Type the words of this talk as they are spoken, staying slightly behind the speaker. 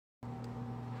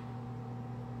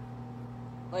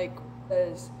like,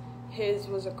 because his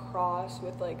was a cross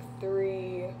with like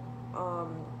 3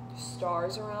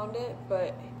 stars around it,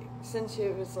 but since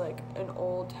it was like an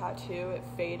old tattoo, it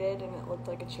faded and it looked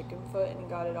like a chicken foot, and he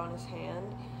got it on his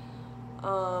hand.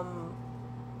 I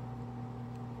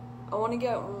want to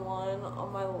get one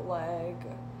on my leg,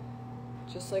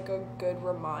 just like a good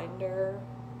reminder,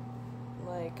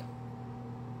 like,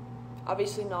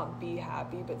 obviously not be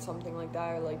happy, but something like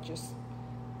that, or like just,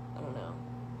 I don't know,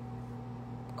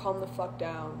 calm the fuck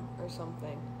down or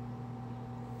something.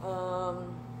 I'd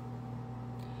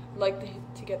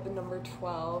like to get the number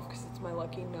 12 because it's my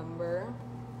lucky number.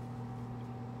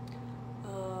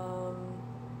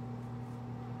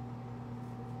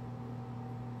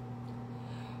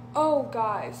 Oh,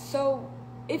 guys, so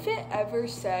if it ever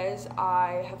says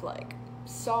I have, like,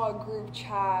 saw a group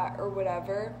chat or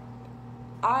whatever,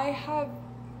 I have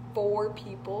 4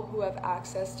 people who have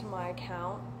access to my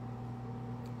account.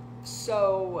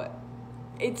 So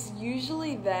it's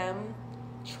usually them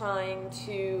trying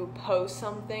to post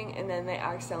something and then they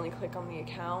accidentally click on the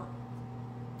account.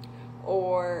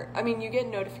 Or, I mean, you get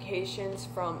notifications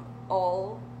from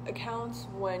all accounts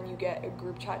when you get a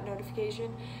group chat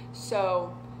notification.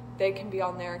 So they can be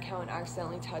on their account and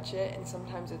accidentally touch it, and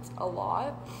sometimes it's a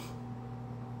lot.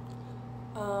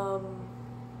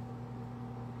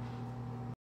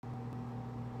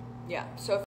 Yeah,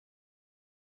 so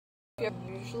if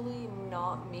usually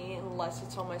not me unless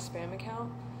it's on my spam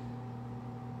account.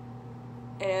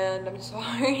 And I'm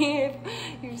sorry if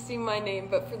you've seen my name,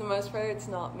 but for the most part it's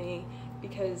not me,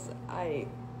 because I'm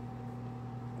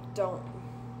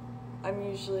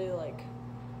usually like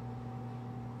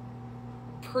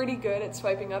pretty good at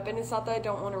swiping up, and it's not that I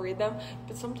don't want to read them,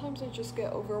 but sometimes I just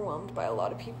get overwhelmed by a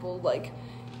lot of people like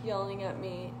yelling at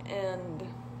me, and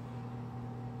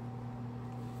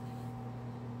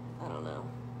I don't know.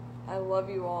 I love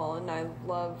you all, and I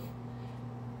love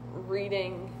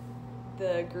reading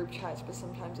the group chats, but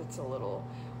sometimes it's a little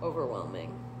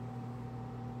overwhelming.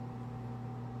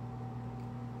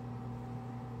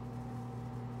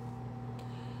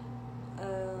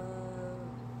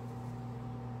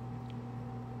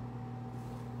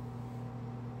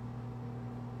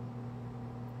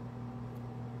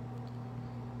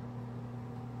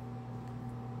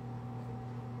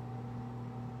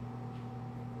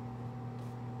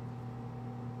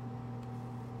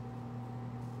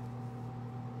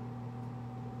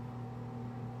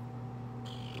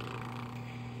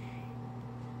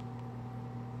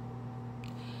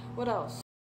 What else?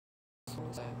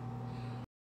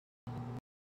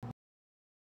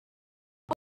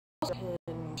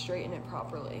 Can straighten it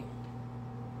properly.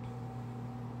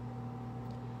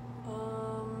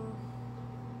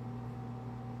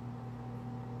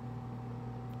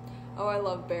 Oh, I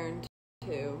love Baron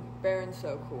too. Baron's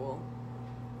so cool.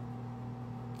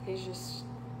 He's just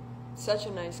such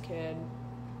a nice kid.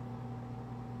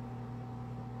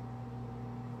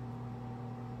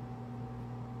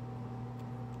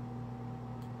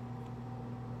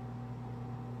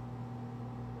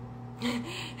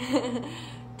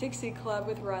 Dixie, collab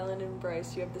with Rylan and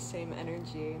Bryce. You have the same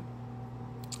energy.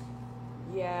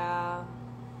 Yeah.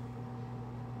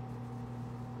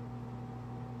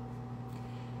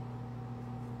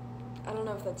 I don't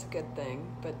know if that's a good thing,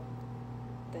 but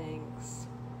thanks.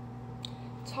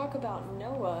 Talk about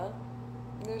Noah.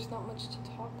 There's not much to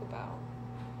talk about.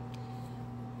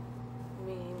 I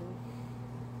mean,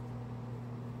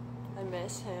 I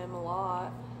miss him a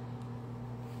lot.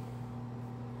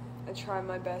 I try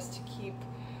my best to keep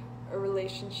a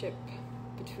relationship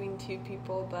between 2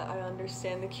 people, but I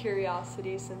understand the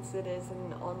curiosity since it is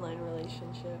an online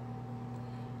relationship.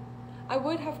 I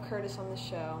would have Curtis on the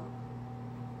show,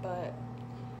 but